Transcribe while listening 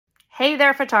Hey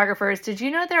there, photographers. Did you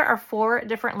know there are 4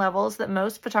 different levels that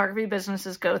most photography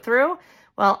businesses go through?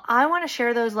 Well, I want to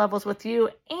share those levels with you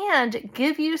and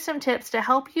give you some tips to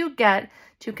help you get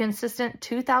to consistent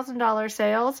 $2,000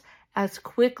 sales as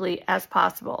quickly as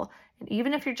possible. And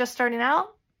even if you're just starting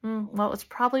out, well, it's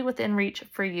probably within reach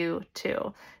for you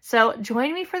too. So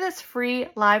join me for this free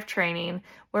live training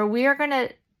where we are going to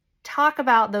talk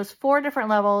about those 4 different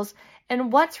levels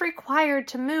and what's required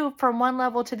to move from one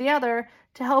level to the other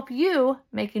to help you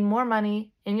making more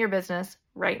money in your business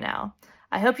right now.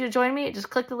 I hope you'll join me. Just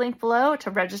click the link below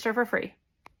to register for free.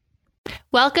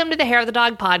 Welcome to the Hair of the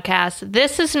Dog podcast.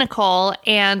 This is Nicole,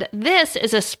 and this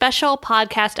is a special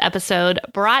podcast episode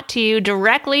brought to you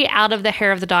directly out of the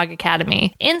Hair of the Dog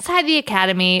Academy. Inside the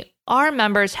Academy, our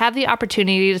members have the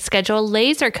opportunity to schedule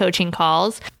laser coaching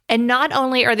calls. And not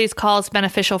only are these calls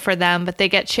beneficial for them, but they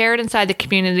get shared inside the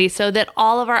community so that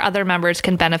all of our other members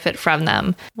can benefit from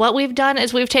them. What we've done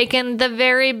is we've taken the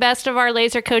very best of our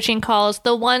laser coaching calls,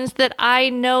 the ones that I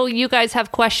know you guys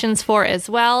have questions for as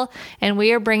well, and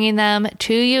we are bringing them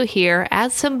to you here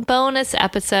as some bonus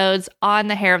episodes on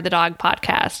the Hair of the Dog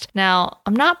podcast. Now,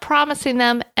 I'm not promising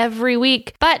them every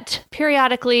week, but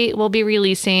periodically we'll be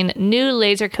releasing new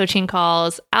laser coaching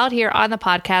calls out here on the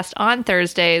podcast on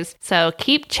Thursdays. So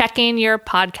keep checking your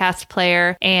podcast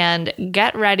player and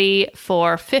get ready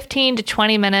for 15 to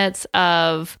 20 minutes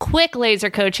of quick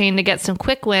laser coaching to get some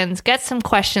quick wins, get some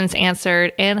questions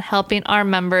answered, and helping our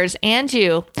members and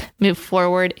you move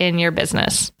forward in your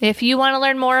business. If you want to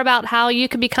learn more about how you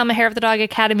can become a Hair of the Dog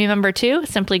Academy member too,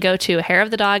 simply go to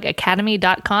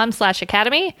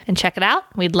hairofthedogacademy.com/academy and check it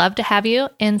out. We'd love to have you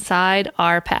inside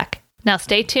our pack. Now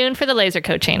stay tuned for the laser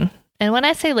coaching. And when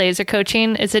I say laser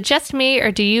coaching, is it just me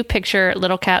or do you picture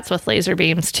little cats with laser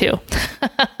beams too?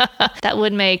 That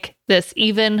would make this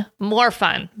even more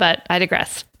fun, but I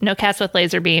digress. No cats with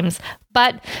laser beams,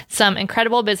 but some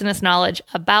incredible business knowledge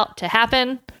about to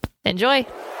happen. Enjoy.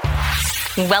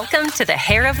 Welcome to the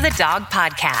Hair of the Dog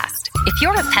podcast. If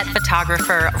you're a pet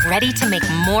photographer ready to make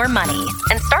more money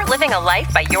and start living a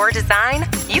life by your design,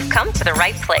 you've come to the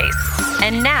right place.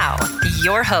 And now,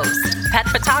 your host, pet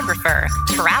photographer,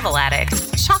 travel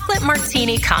addict, chocolate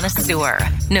martini connoisseur,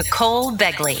 Nicole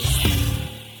Begley.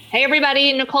 Hey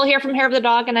everybody, Nicole here from Hair of the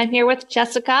Dog, and I'm here with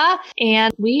Jessica,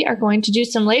 and we are going to do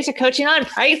some laser coaching on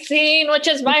pricing, which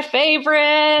is my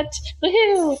favorite.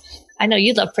 Woohoo! I know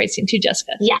you'd love pricing too,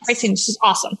 Jessica. Yes. Pricing is just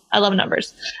awesome. I love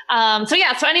numbers. So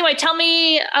anyway, tell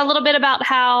me a little bit about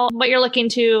what you're looking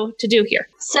to do here.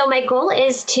 So my goal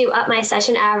is to up my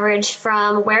session average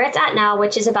from where it's at now,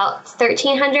 which is about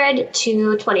 1,300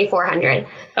 to 2,400.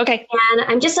 Okay. And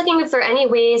I'm just looking for any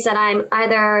ways that I'm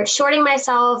either shorting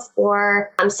myself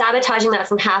or I'm sabotaging that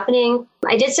from happening.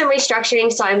 I did some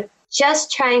restructuring, so I'm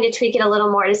just trying to tweak it a little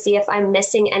more to see if I'm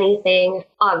missing anything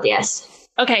obvious.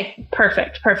 Okay,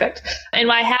 perfect.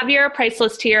 And I have your price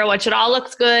list here, which it all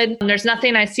looks good. There's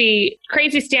nothing I see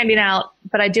crazy standing out,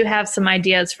 but I do have some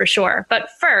ideas for sure. But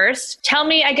first, tell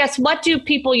me, I guess, what do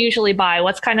people usually buy?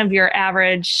 What's kind of your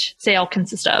average sale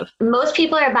consist of? Most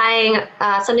people are buying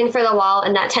something for the wall,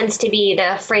 and that tends to be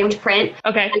the framed print.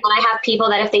 Okay. And then I have people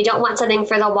that if they don't want something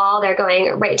for the wall, they're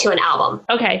going right to an album.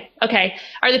 Okay.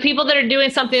 Are the people that are doing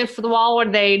something for the wall, are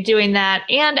they doing that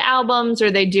and albums? Or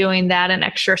are they doing that and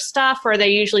extra stuff? Or are they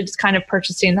usually just kind of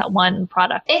purchasing that one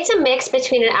product? It's a mix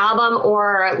between an album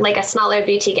or like a smaller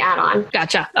boutique add-on.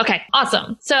 Gotcha. Okay.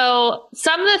 Awesome. So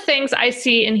some of the things I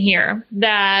see in here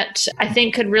that I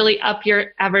think could really up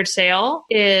your average sale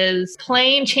is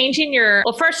changing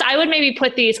well, first I would maybe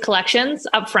put these collections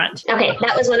up front. Okay.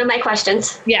 That was one of my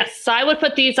questions. Yes. So I would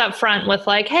put these up front with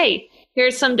like, hey,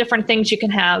 here's some different things you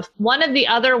can have. One of the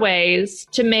other ways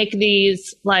to make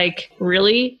these like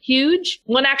really huge,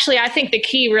 actually I think the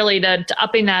key really to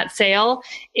upping that sale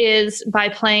is by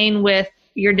playing with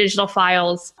your digital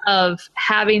files, of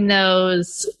having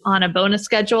those on a bonus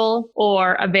schedule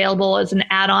or available as an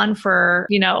add-on for,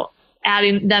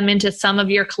 adding them into some of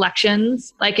your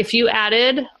collections. Like if you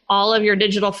added all of your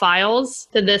digital files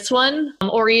to this one,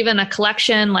 or even a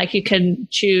collection, like you can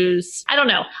choose, I don't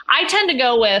know. I tend to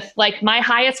go with like my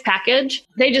highest package.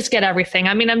 They just get everything.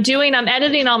 I mean, I'm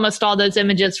editing almost all those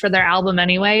images for their album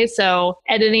anyway. So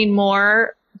editing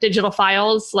more digital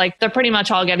files, like they're pretty much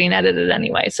all getting edited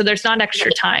anyway. So there's not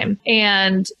extra time.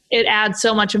 And it adds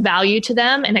so much value to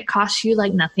them, and it costs you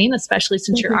like nothing, especially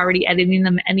since you're already editing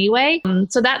them anyway.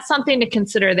 So that's something to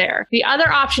consider there. The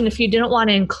other option, if you didn't want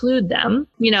to include them,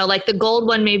 like the gold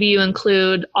one, maybe you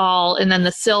include all, and then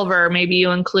the silver, maybe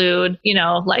you include,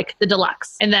 like the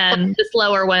deluxe, and then this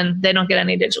lower one, they don't get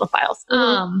any digital files.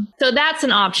 So that's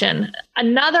an option.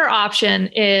 Another option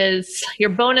is your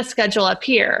bonus schedule up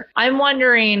here. I'm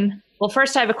wondering, Well,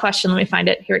 first I have a question. Let me find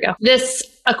it. Here we go. This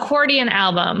accordion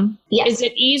album, Yes. is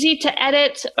it easy to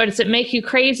edit or does it make you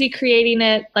crazy creating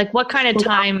it? Like what kind of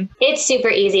time? It's super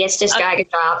easy. It's just drag and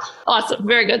drop. Awesome.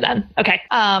 Very good then. Okay.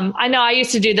 I know I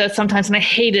used to do those sometimes and I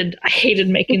hated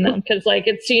making them because like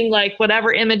it seemed like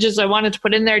whatever images I wanted to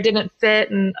put in there didn't fit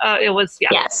and it was, yeah.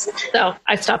 Yes. So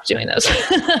I stopped doing those.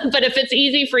 But if it's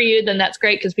easy for you, then that's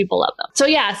great because people love them. So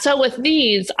yeah. So with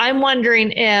these, I'm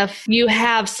wondering if you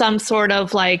have some sort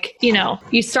of like,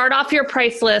 you start off your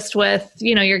price list with,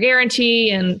 your guarantee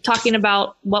and talking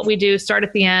about what we do, start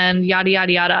at the end, yada,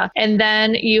 yada, yada. And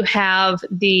then you have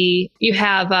the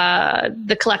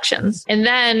collections and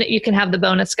then you can have the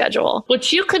bonus schedule,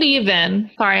 which you could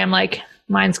even, sorry, I'm like,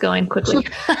 mine's going quickly.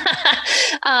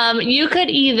 You could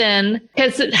even,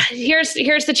 because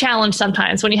here's the challenge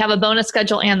sometimes when you have a bonus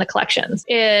schedule and the collections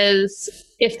is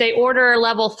if they order a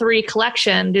level 3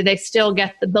 collection, do they still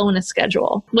get the bonus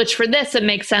schedule? Which for this, it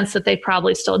makes sense that they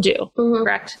probably still do,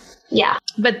 correct? Yeah.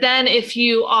 But then if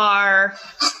you are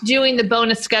doing the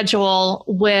bonus schedule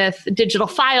with digital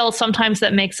files, sometimes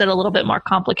that makes it a little bit more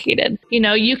complicated.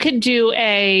 You could do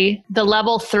the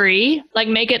level 3, like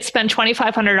make it spend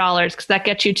 $2,500 because that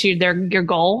gets you to your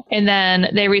goal. And then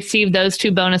they receive those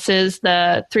 2 bonuses,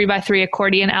 the 3x3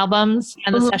 accordion albums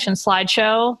and the session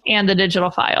slideshow and the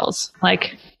digital files.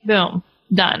 Like, boom,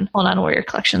 done. Hold on, warrior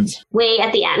collections. Way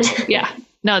at the end. Yeah.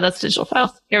 No, that's digital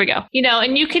files. Here we go.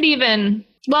 And you could even...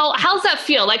 Well, how's that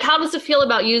feel? Like, how does it feel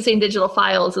about using digital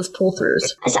files as pull-throughs?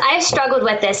 So I've struggled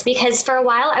with this because for a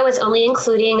while I was only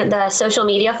including the social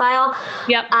media file.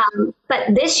 Yep.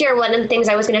 But this year, one of the things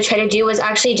I was going to try to do was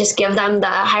actually just give them the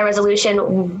high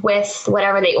resolution with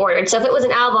whatever they ordered. So if it was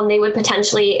an album, they would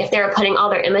potentially, if they were putting all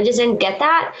their images in, get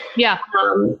that. Yeah.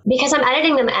 Because I'm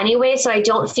editing them anyway, so I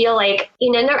don't feel like,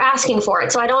 and they're asking for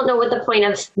it. So I don't know what the point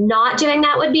of not doing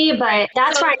that would be, but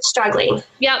that's where I'm struggling.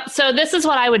 Yep. So this is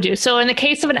what I would do. So in the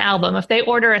case of an album, if they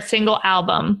order a single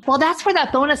album, well, that's where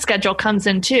that bonus schedule comes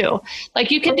in too.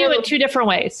 Like you can do it 2 different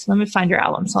ways. Let me find your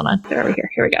albums. Hold on. They're over here.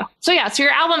 Here we go. So yeah, so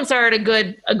your albums are at a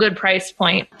good price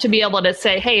point to be able to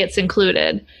say, hey, it's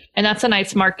included. And that's a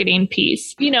nice marketing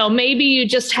piece. Maybe you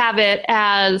just have it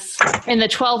as in the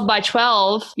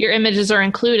 12x12, your images are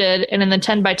included. And in the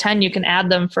 10x10, you can add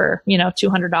them for,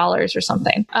 $200 or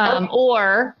something.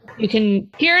 Or you can,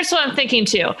 here's what I'm thinking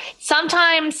too.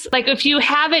 Sometimes like if you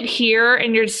have it here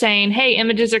and you're saying, hey,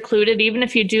 images are included, even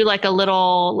if you do like a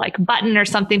little like button or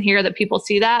something here that people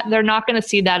see that, they're not going to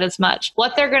see that as much.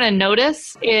 What they're going to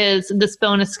notice is this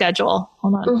bonus schedule.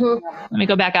 Hold on. Let me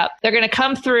go back up. They're going to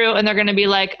come through and they're going to be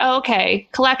like, oh, okay,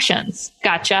 collections.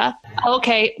 Gotcha.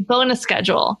 Okay, bonus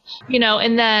schedule.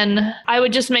 And then I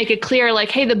would just make it clear like,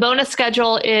 hey, the bonus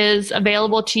schedule is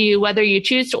available to you whether you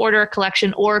choose to order a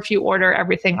collection or if you order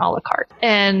everything a la carte.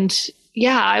 And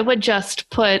yeah, I would just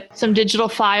put some digital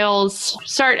files,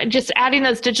 start just adding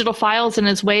those digital files in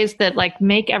as ways that like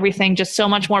make everything just so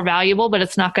much more valuable, but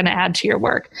it's not going to add to your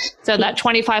work. So that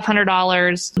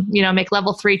 $2,500, make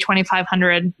level 3,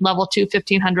 $2,500, level 2,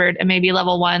 $1,500, and maybe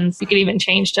level 1s, you could even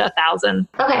change to $1,000.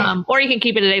 Okay. Or you can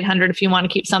keep it at $800 if you want to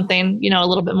keep something, a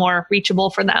little bit more reachable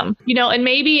for them, and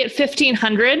maybe at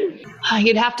 $1,500,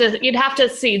 you'd have to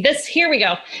see this. Here we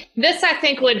go. This I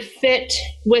think would fit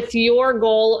with your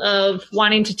goal of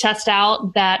wanting to test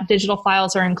out that digital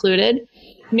files are included.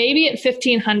 Maybe at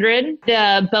 $1,500,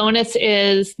 the bonus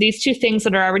is these 2 things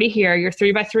that are already here, your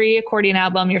 3x3 accordion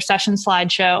album, your session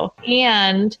slideshow,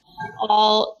 and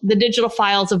all the digital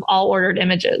files of all ordered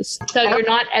images. So you're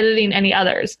not editing any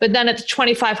others. But then at the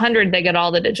 $2,500, they get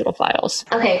all the digital files.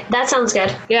 Okay, that sounds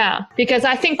good. Yeah, because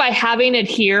I think by having it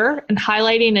here and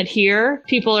highlighting it here,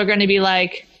 people are going to be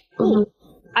like, ooh,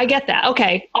 I get that.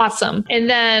 Okay, awesome. And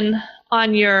then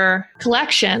on your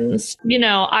collections,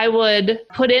 I would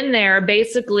put in there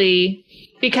basically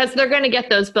because they're going to get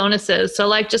those bonuses. So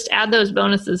like just add those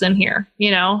bonuses in here,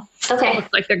 Okay. It looks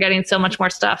like they're getting so much more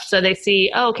stuff. So they see,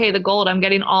 oh, okay, the gold, I'm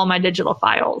getting all my digital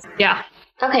files. Yeah.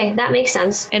 Okay, that makes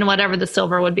sense. And whatever the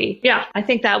silver would be. Yeah, I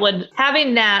think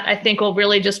having that, I think will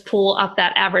really just pull up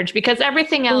that average because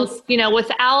everything else,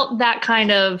 without that kind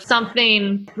of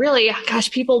something, really, gosh,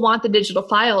 people want the digital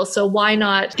files. So why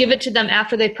not give it to them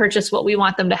after they purchase what we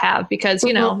want them to have? Because,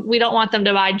 we don't want them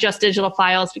to buy just digital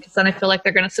files because then I feel like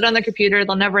they're going to sit on their computer.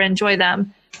 They'll never enjoy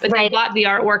them. But They bought the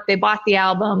artwork, they bought the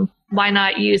album. why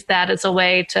not use that as a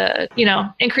way to,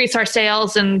 increase our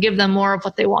sales and give them more of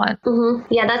what they want.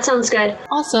 Mm-hmm. Yeah, that sounds good.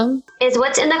 Awesome. Is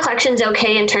what's in the collections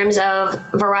okay in terms of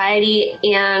variety?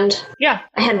 And yeah,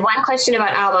 I had one question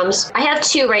about albums. I have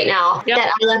 2 right now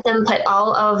that I let them put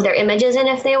all of their images in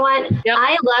if they want. Yep.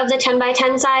 I love the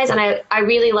 10x10 size, and I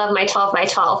really love my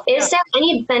 12x12. Is there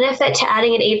any benefit to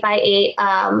adding an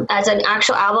 8x8 as an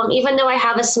actual album, even though I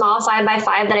have a small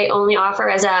 5x5 that I only offer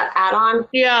as a add-on?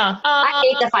 Yeah. I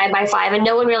hate the 5x5 and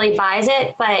no one really buys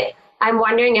it, but I'm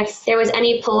wondering if there was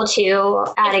any pull to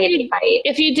adding an 8x8.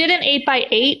 If you did an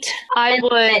 8x8, I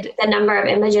would the number of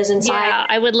images inside. Yeah,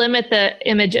 I would limit the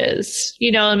images,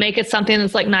 and make it something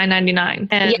that's like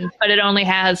 $9.99, but it only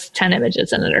has 10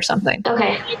 images in it or something.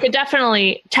 Okay. You could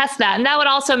definitely test that, and that would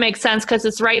also make sense because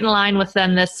it's right in line with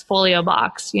then this folio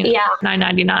box.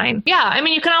 $9.99. Yeah, I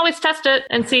mean, you can always test it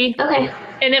and see. Okay.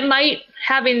 And it might.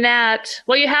 Having that,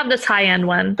 you have this high-end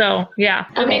one. So, yeah.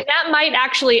 Okay. I mean, that might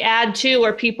actually add to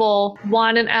where people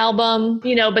want an album,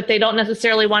 but they don't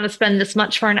necessarily want to spend this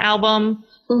much for an album.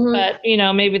 Mm-hmm. But,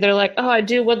 maybe they're like, oh,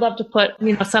 would love to put,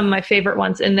 some of my favorite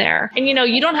ones in there. And,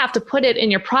 you don't have to put it in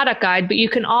your product guide, but you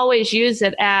can always use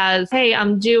it as, hey,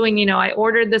 I'm doing, I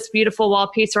ordered this beautiful wall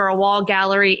piece or a wall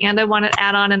gallery and I want to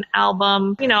add on an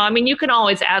album. You can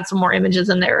always add some more images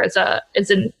in there as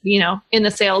in the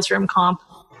sales room comp.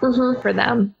 Mm-hmm. For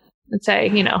them and say,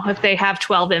 if they have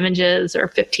 12 images or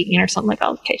 15 or something like that.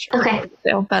 Okay, sure. Okay.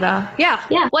 But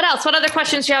yeah. What else? What other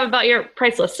questions do you have about your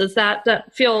price list? Does that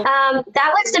feel? That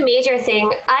was the major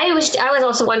thing. I was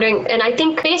also wondering, and I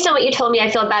think based on what you told me,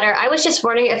 I feel better. I was just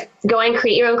wondering if going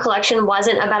create your own collection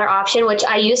wasn't a better option, which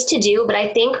I used to do, but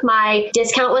I think my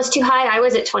discount was too high. I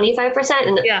was at 25%.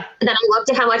 And then I looked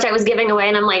at how much I was giving away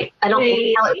and I'm like, I don't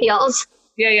know how it feels.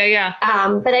 Yeah.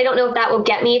 But I don't know if that will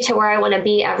get me to where I want to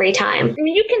be every time. I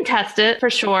mean, you can test it for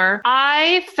sure.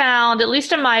 I found, at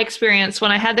least in my experience,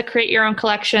 when I had to create your own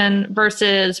collection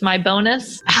versus my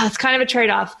bonus, it's kind of a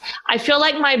trade-off. I feel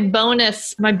like my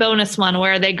bonus one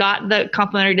where they got the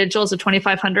complimentary digitals of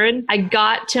 $2,500, I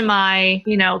got to my,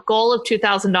 goal of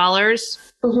 $2,000.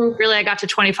 Mm-hmm. Really, I got to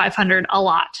 $2,500 a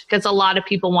lot because a lot of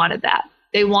people wanted that.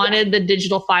 They wanted the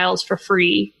digital files for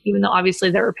free, even though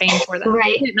obviously they were paying for them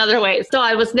in other ways. So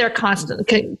I was there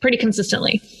pretty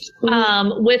consistently.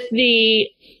 Mm-hmm. With the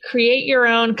create your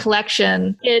own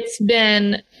collection, it's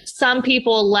been some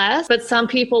people less, but some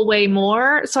people way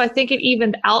more. So I think it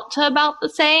evened out to about the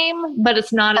same, but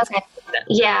it's not as consistent.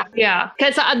 Yeah.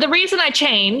 Because the reason I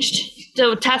changed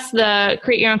to test the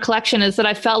create your own collection is that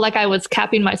I felt like I was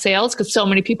capping my sales because so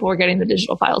many people were getting the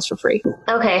digital files for free.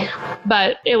 Okay.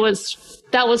 But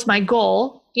that was my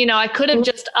goal. I could have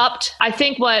just upped, I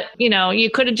think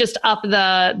you could have just upped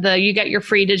the you get your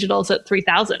free digitals at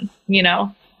 3,000,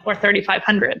 or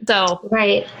 3,500. So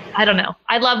right. I don't know.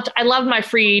 I loved my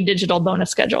free digital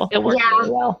bonus schedule. It worked really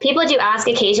well. People do ask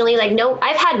occasionally, like, no,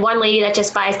 I've had one lady that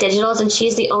just buys digitals and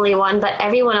she's the only one, but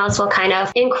everyone else will kind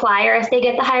of inquire if they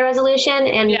get the high resolution.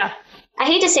 And I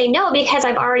hate to say no because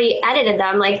I've already edited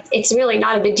them. Like, it's really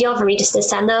not a big deal for me just to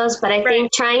send those, but I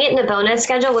think trying it in the bonus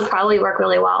schedule would probably work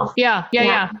really well. Yeah.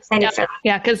 Excited for that.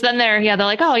 Yeah, because then they're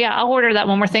like, oh yeah, I'll order that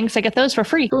one more thing because I get those for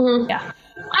free. Mm-hmm. Yeah.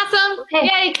 Awesome. Okay.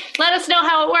 Yay. Let us know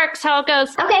how it works, how it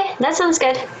goes. Okay, that sounds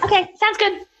good. Okay, sounds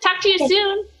good. Talk to you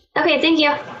soon. Okay, thank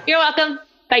you. You're welcome.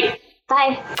 Bye.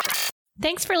 Bye.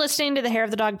 Thanks for listening to the Hair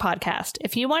of the Dog podcast.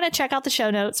 If you want to check out the show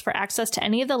notes for access to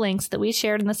any of the links that we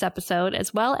shared in this episode,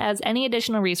 as well as any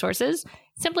additional resources,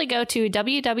 simply go to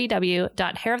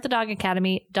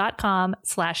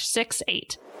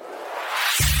www.hairofthedogacademy.com/68.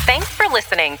 Thanks for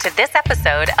listening to this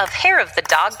episode of Hair of the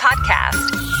Dog podcast.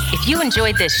 If you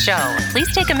enjoyed this show,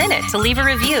 please take a minute to leave a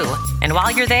review. And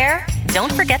while you're there,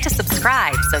 don't forget to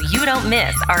subscribe so you don't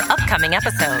miss our upcoming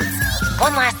episodes.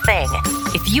 One last thing,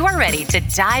 if you are ready to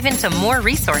dive into more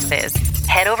resources,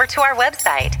 head over to our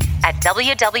website at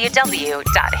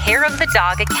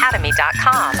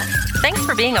www.hairofthedogacademy.com. Thanks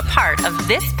for being a part of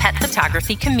this pet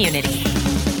photography community.